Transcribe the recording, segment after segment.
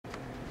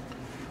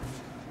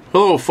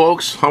Hello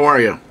folks, how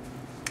are you?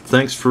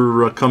 Thanks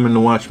for coming to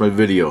watch my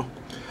video.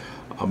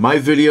 My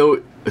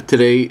video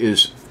today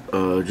is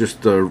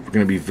just going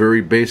to be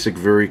very basic,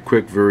 very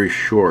quick, very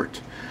short.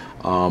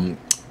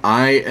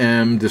 I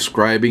am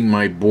describing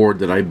my board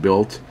that I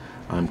built.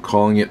 I'm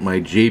calling it my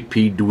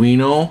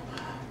Arduino.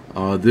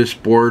 This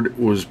board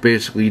was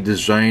basically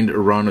designed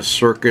around a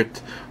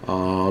circuit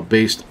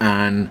based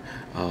on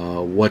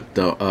what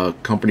a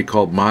company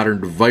called Modern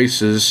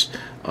Devices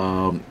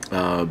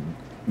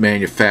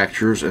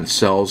manufactures and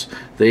sells.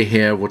 They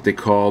have what they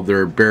call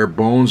their bare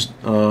bones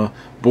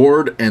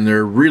board and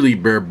their really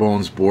bare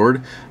bones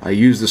board. I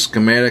use the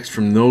schematics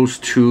from those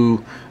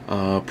two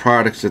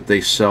products that they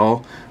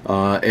sell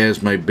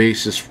as my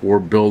basis for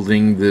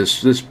building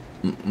this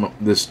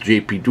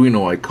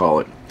Arduino, I call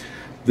it.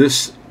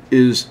 This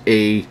is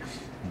a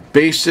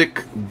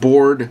basic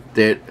board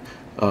that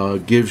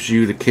gives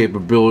you the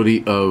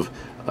capability of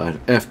an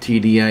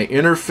FTDI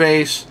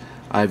interface.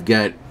 I've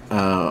got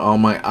all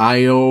my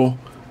I/O,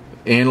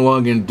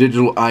 analog and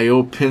digital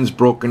I/O pins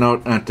broken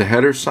out onto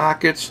header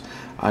sockets.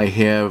 I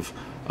have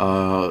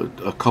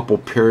a couple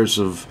pairs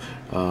of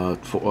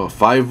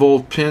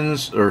 5-volt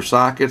pins or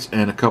sockets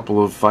and a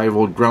couple of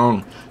 5-volt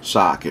ground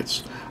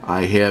sockets.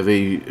 I have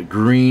a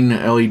green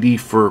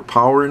LED for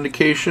power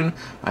indication.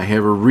 I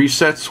have a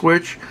reset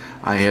switch.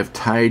 I have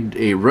tied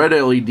a red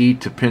LED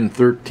to pin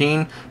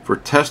 13 for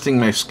testing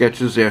my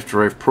sketches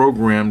after I've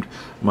programmed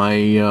my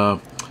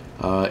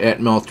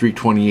Atmel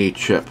 328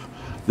 chip.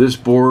 This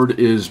board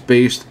is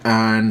based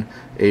on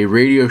a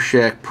Radio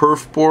Shack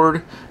perf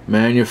board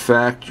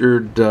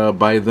manufactured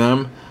by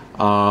them.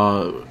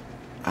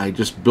 I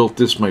just built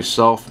this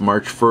myself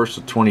March 1st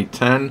of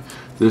 2010.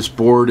 This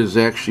board is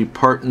actually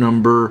part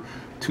number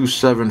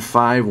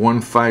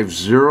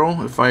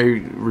 275150 if I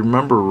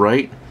remember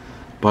right,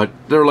 but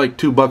they're like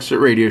 $2 at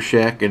Radio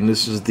Shack, and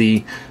this is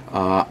the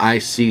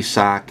IC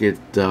socket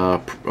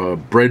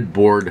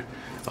breadboard.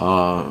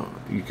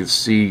 You can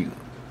see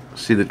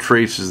the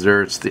traces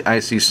there. It's the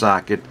IC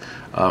socket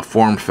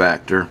form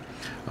factor,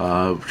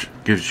 which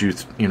gives you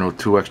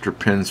 2 extra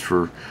pins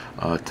for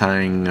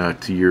tying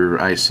to your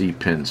IC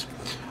pins.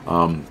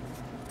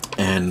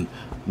 And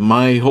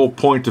my whole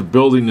point of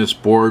building this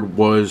board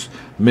was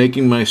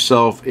making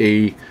myself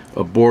a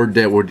board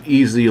that would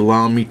easily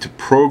allow me to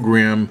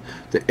program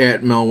the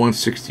Atmel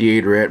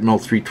 168 or Atmel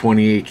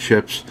 328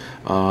 chips.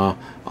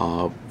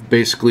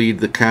 Basically,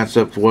 the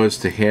concept was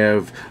to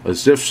have a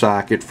ZIF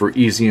socket for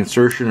easy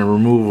insertion and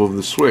removal of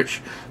the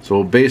switch.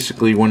 So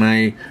basically, when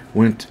I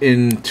went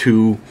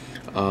into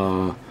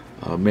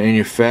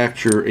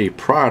manufacture a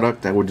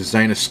product, I would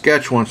design a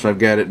sketch once I've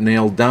got it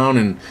nailed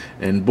down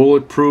and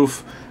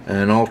bulletproof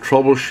and all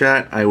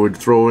troubleshot. I would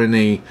throw in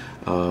a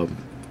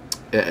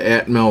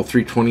Atmel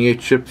 328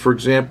 chip, for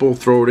example,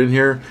 throw it in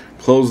here,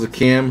 close the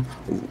cam,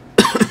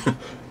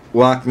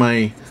 lock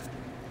my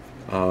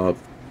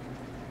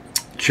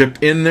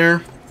chip in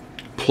there,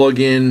 plug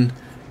in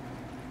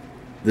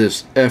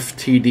this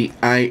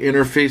FTDI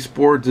interface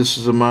board. This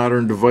is a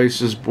Modern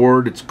Devices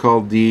board. It's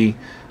called the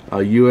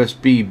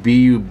USB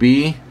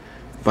BUB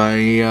by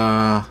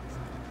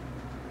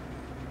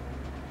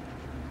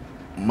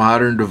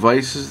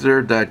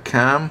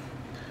moderndevicesThere.com,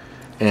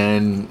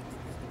 and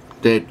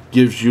that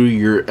gives you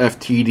your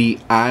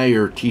FTDI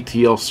or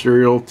TTL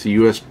serial to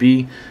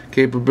USB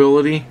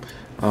capability.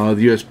 The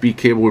USB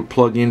cable would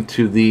plug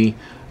into the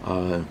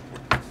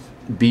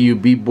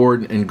BUB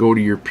board and go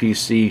to your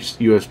PC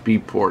USB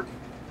port.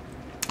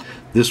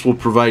 This will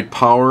provide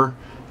power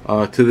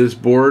to this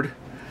board,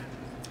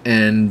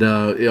 and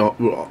it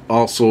will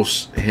also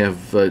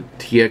have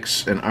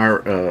TX and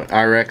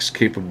RX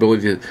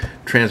capability to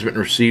transmit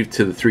and receive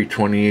to the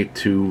 328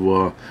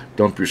 to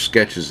dump your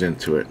sketches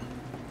into it.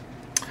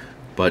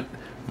 But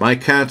my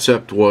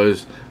concept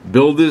was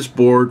build this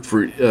board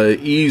for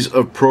ease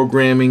of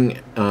programming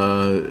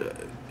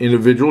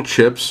individual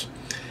chips,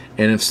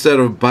 and instead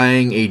of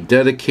buying a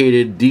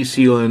dedicated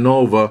DC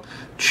Lenovo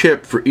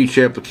chip for each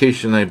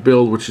application I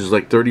build, which is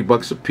like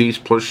 $30 a piece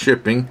plus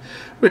shipping,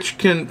 which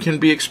can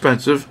be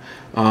expensive.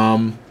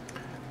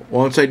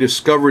 Once I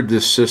discovered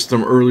this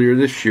system earlier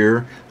this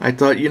year, I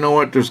thought, you know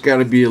what, there's got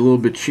to be a little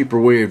bit cheaper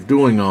way of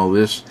doing all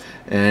this,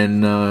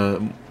 and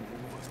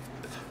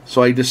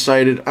so I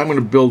decided I'm going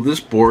to build this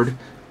board,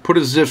 put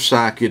a ZIF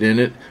socket in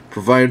it,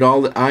 provide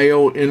all the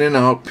I/O in and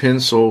out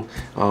pins, so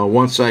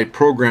once I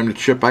program the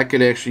chip, I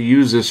could actually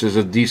use this as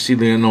a DC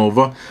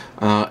Lenovo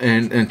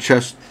and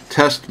just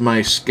test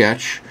my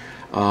sketch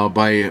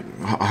by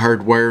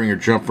hardwiring or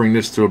jumpering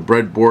this to a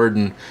breadboard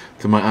and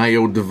to my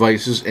I/O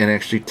devices, and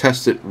actually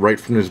test it right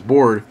from this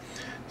board.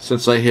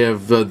 Since I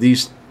have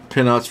these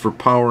pinouts for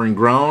power and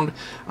ground,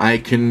 I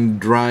can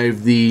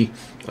drive the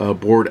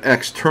board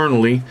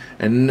externally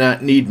and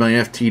not need my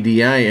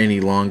FTDI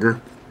any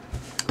longer,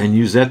 and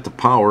use that to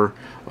power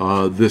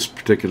this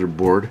particular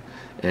board.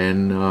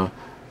 And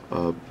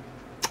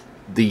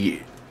the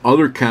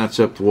other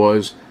concept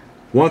was,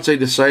 once I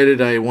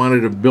decided I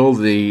wanted to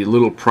build a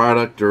little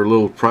product or a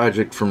little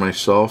project for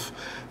myself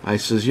I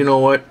says, you know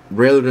what,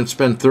 rather than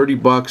spend 30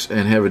 bucks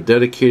and have a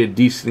dedicated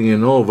DC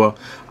Innova,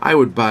 I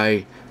would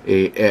buy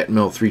a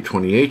Atmel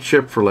 328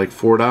 chip for like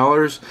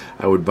 $4.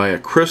 I would buy a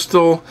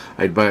crystal,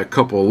 I'd buy a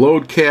couple of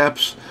load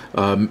caps,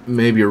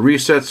 maybe a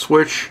reset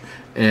switch,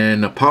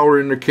 and a power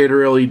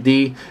indicator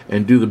LED,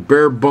 and do the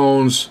bare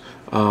bones,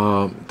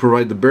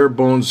 provide the bare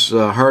bones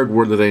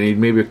hardware that I need,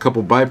 maybe a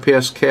couple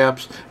bypass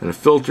caps and a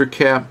filter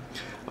cap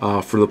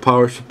for the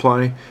power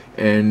supply,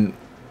 and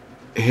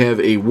have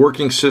a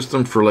working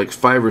system for like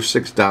 $5 or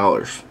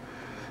 $6.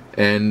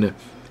 And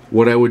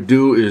what I would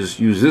do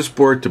is use this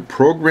board to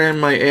program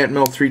my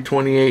Atmel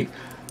 328,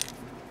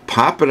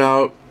 pop it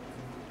out,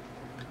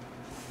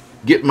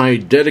 get my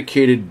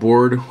dedicated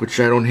board, which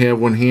I don't have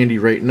one handy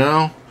right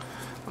now,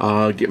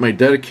 get my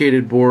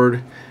dedicated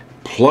board,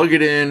 plug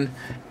it in,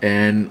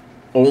 and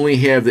only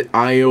have the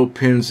I/O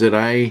pins that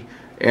I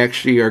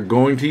actually are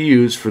going to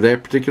use for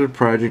that particular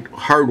project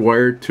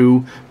hardwired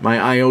to my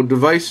I/O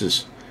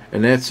devices.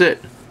 And that's it.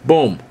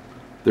 Boom.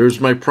 There's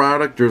my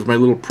product. There's my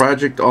little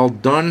project all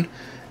done.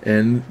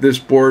 And this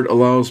board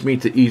allows me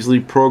to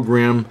easily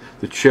program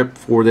the chip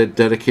for that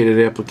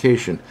dedicated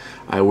application.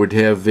 I would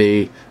have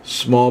a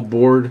small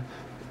board,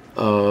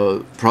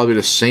 probably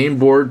the same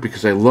board,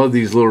 because I love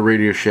these little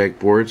Radio Shack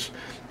boards,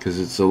 because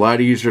it's a lot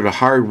easier to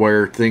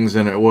hardwire things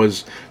than it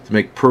was to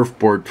make perf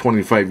board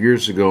 25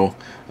 years ago.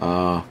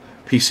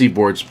 PC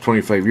boards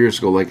 25 years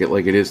ago, like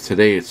it is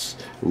today. It's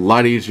a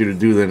lot easier to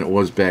do than it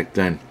was back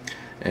then.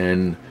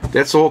 And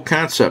that's the whole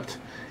concept.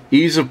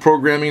 Ease of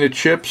programming the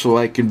chip, so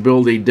I can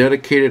build a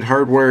dedicated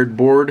hardwired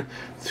board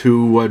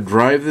to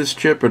drive this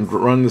chip and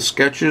run the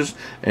sketches,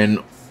 and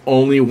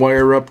only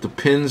wire up the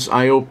pins,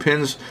 I/O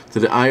pins, to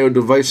the I/O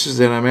devices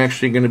that I'm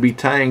actually going to be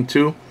tying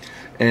to,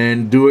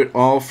 and do it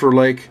all for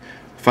like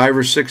 $5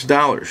 or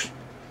 $6.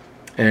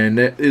 And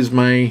that is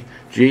my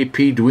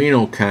JP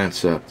Arduino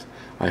concept.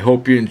 I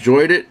hope you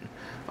enjoyed it.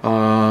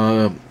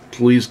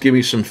 Please give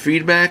me some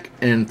feedback,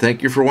 and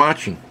thank you for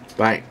watching.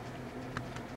 Bye.